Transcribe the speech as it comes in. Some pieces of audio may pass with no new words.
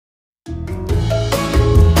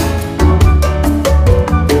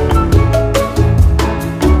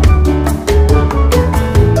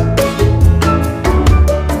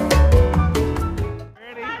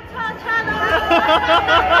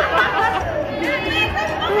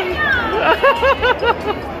What's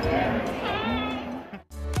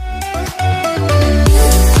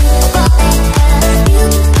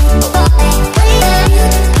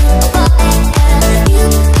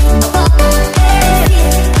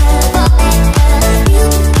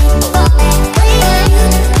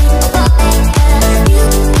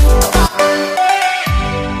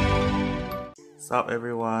up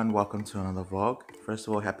everyone, welcome to another vlog. First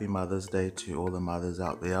of all, happy Mother's Day to all the mothers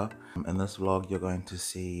out there. In this vlog you're going to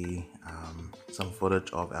see some footage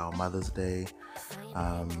of our Mother's Day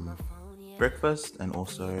breakfast and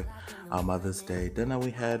also our Mother's Day dinner we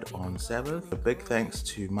had on Sabbath. A big thanks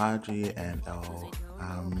to Margie and our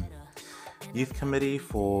youth committee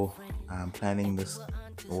for planning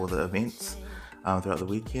all the events throughout the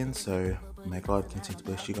weekend, so may God continue to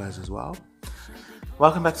bless you guys as well.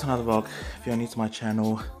 Welcome back to another vlog. If you're new to my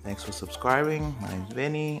channel, thanks for subscribing. My name's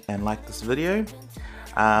Benny and like this video.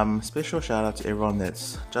 Special shout out to everyone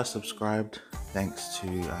that's just subscribed. Thanks to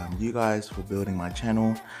you guys for building my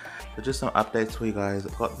channel. So just some updates for you guys. I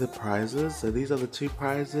got the prizes. So these are the two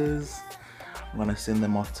prizes. I'm gonna send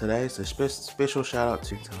them off today. So special shout out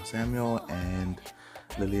to Samuel and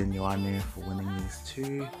Lillian Ioane for winning these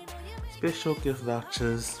two special gift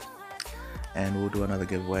vouchers. And we'll do another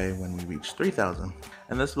giveaway when we reach 3,000.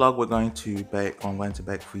 In this vlog I'm going to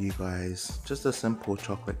bake for you guys just a simple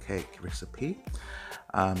chocolate cake recipe.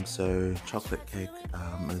 So chocolate cake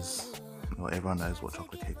is, well, everyone knows what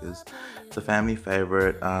chocolate cake is. It's a family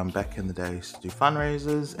favorite. Back in the day I used to do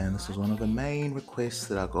fundraisers, and this was one of the main requests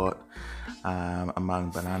that I got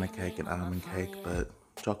among banana cake and almond cake, but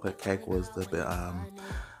chocolate cake was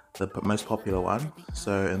the most popular one.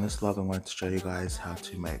 So in this vlog I'm going to show you guys how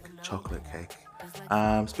to make chocolate cake.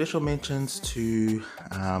 Special mentions to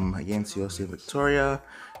Jens Yossi Victoria,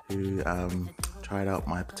 who tried out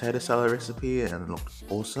my potato salad recipe and it looked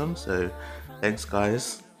awesome, so thanks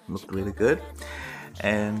guys, it looked really good.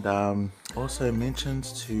 And also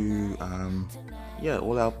mentions to yeah,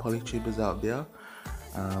 all our polytubers out there,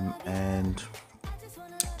 and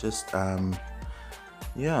just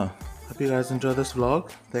yeah, hope you guys enjoy this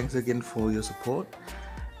vlog. Thanks again for your support,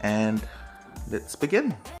 and let's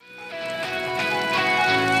begin.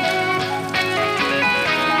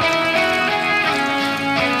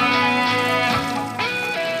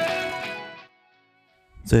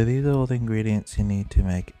 So these are all the ingredients you need to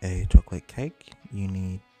make a chocolate cake. You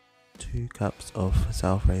need 2 cups of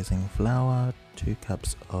self-raising flour, 2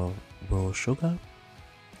 cups of raw sugar,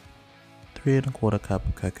 3 1/4 cup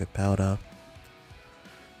of cocoa powder,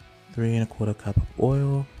 3 1/4 cup of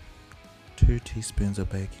oil, 2 teaspoons of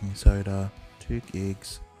baking soda, 2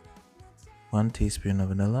 eggs, 1 teaspoon of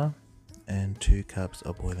vanilla, and 2 cups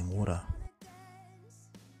of boiling water.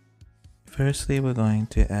 Firstly, we're going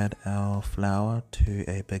to add our flour to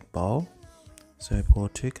a big bowl. So pour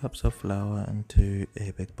 2 cups of flour into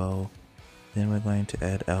a big bowl. Then we're going to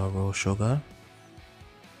add our raw sugar.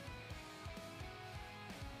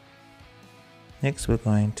 Next, we're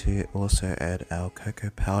going to also add our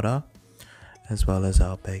cocoa powder as well as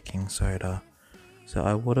our baking soda. So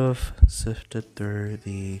I would have sifted through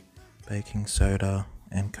the baking soda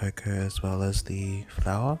and cocoa as well as the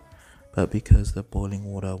flour, but because the boiling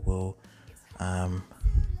water will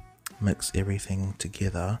mix everything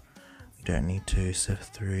together, you don't need to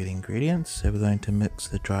sift through the ingredients. So we're going to mix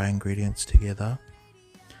the dry ingredients together.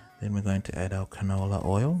 Then we're going to add our canola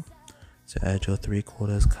oil. So add your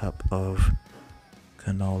 3/4 cup of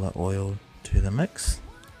canola oil to the mix,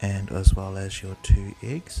 and as well as your 2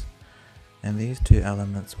 eggs. And these 2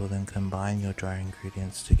 elements will then combine your dry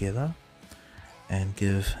ingredients together and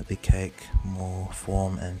give the cake more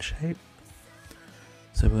form and shape.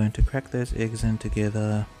 So we're going to crack those eggs in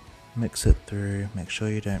together, mix it through, make sure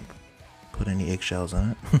you don't put any eggshells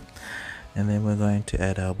in it. And then we're going to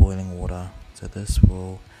add our boiling water. So this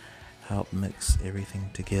will help mix everything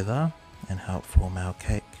together and help form our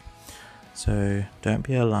cake. So don't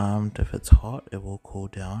be alarmed if it's hot, it will cool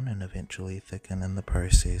down and eventually thicken in the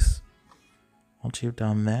process. Once you've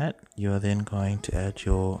done that, you're then going to add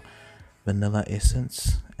your vanilla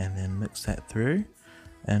essence and then mix that through,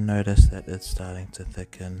 and notice that it's starting to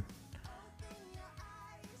thicken.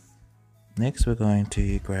 Next, we're going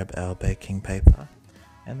to grab our baking paper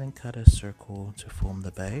and then cut a circle to form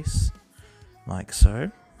the base, like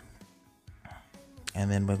so.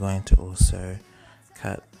 And then we're going to also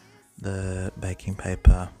cut the baking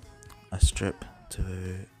paper a strip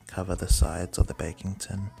to cover the sides of the baking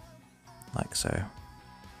tin, like so.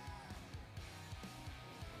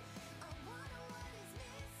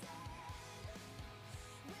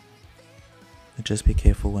 Just be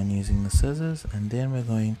careful when using the scissors. And then we're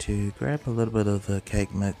going to grab a little bit of the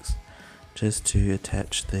cake mix just to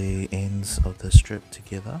attach the ends of the strip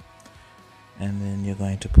together, and then you're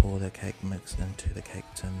going to pour the cake mix into the cake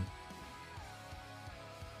tin,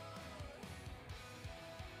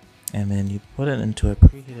 and then you put it into a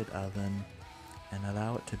preheated oven and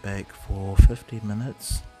allow it to bake for 50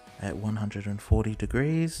 minutes at 140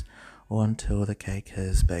 degrees, or until the cake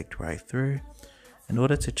has baked right through. In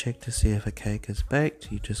order to check to see if a cake is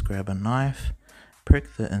baked, you just grab a knife,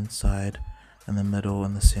 prick the inside, in the middle,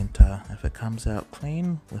 and the center. If it comes out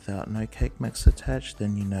clean without no cake mix attached,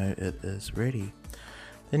 then you know it is ready.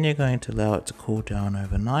 Then you're going to allow it to cool down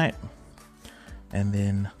overnight, and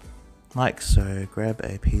then like so, grab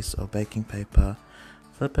a piece of baking paper,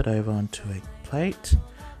 flip it over onto a plate,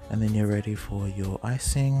 and then you're ready for your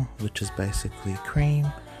icing, which is basically cream,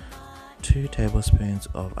 2 tablespoons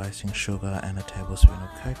of icing sugar, and a tablespoon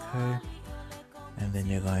of cocoa, and then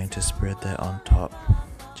you're going to spread that on top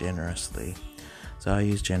generously. So I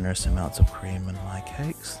use generous amounts of cream in my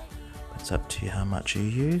cakes, but it's up to you how much you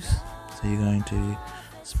use. So you're going to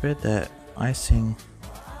spread that icing,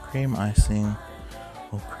 cream icing,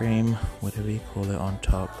 or cream, whatever you call it, on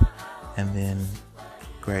top, and then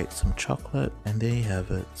grate some chocolate, and there you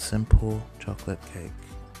have it, simple chocolate cake.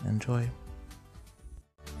 Enjoy.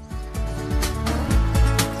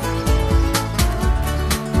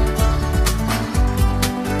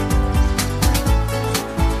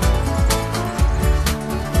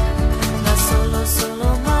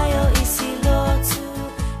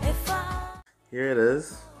 Here it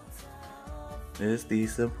is. There's the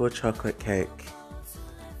simple chocolate cake.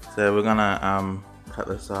 So we're gonna cut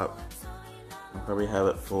this up. I'll probably have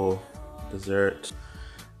it for dessert.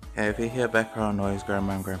 Okay, if you hear background noise,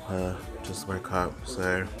 Grandma and Grandpa just woke up.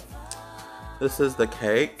 So this is the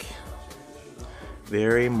cake.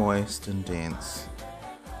 Very moist and dense.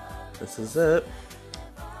 This is it.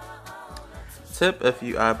 Tip: if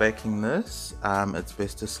you are baking this, it's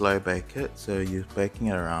best to slow bake it. So you're baking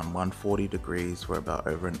it around 140 degrees for about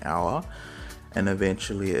over an hour, and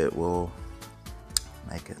eventually it will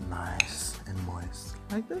make it nice and moist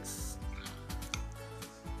like this.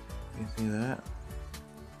 You see that?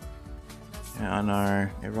 Yeah, I know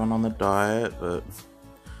everyone on the diet, but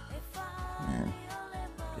man,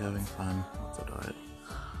 you're having fun with the diet.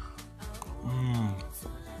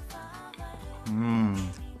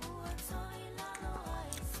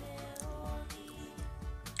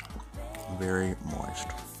 Very moist.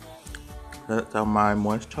 That's my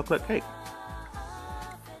moist chocolate cake.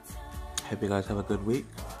 Hope you guys have a good week.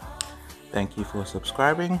 Thank you for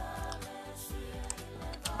subscribing,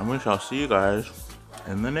 and we shall see you guys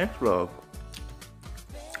in the next vlog.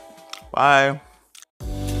 Bye.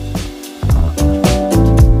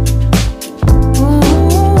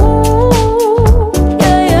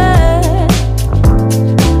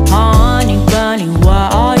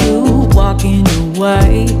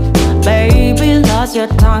 Your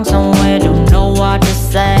tongue somewhere, don't know what to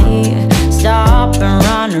say. Stop and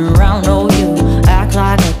run around, oh you act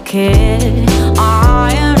like a kid.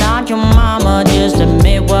 I am not your mama, just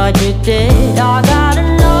admit what you did. I got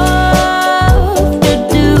enough to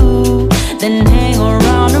do, then hang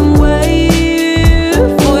around and wait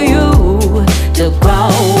for you to grow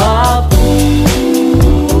up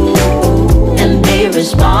and be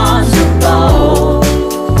responsible.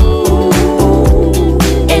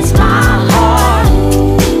 It's my heart,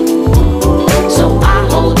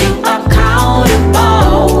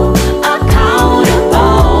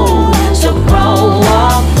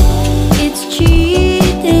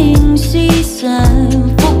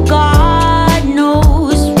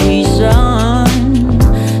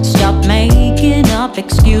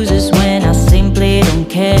 excuses when I simply don't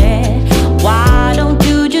care. Why don't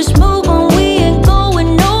you just move on? We ain't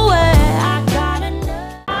going nowhere. I gotta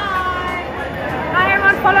know. Hi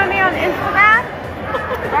everyone, follow me on Instagram.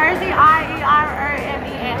 Rosie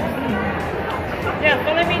IEROMES. Yeah,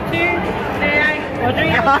 follow me too. What do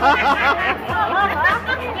you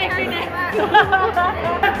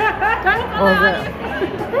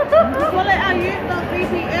follow our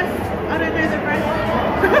youth.BTS. I don't know the rest.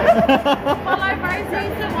 Follow Rosie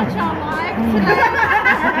to watch our live today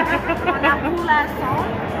on our cool ass song.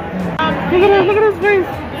 Look at his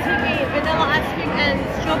face. TV, vanilla ice cream and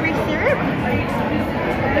strawberry syrup.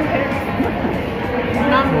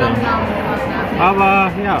 Nom nom nom.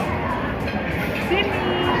 Aber ja.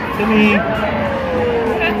 Timmy.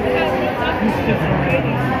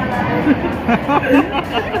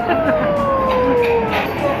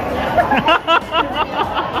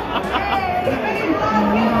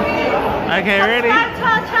 Okay, ready? Subscribe to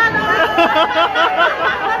our channel.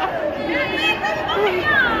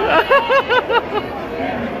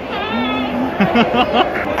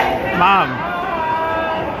 Mom.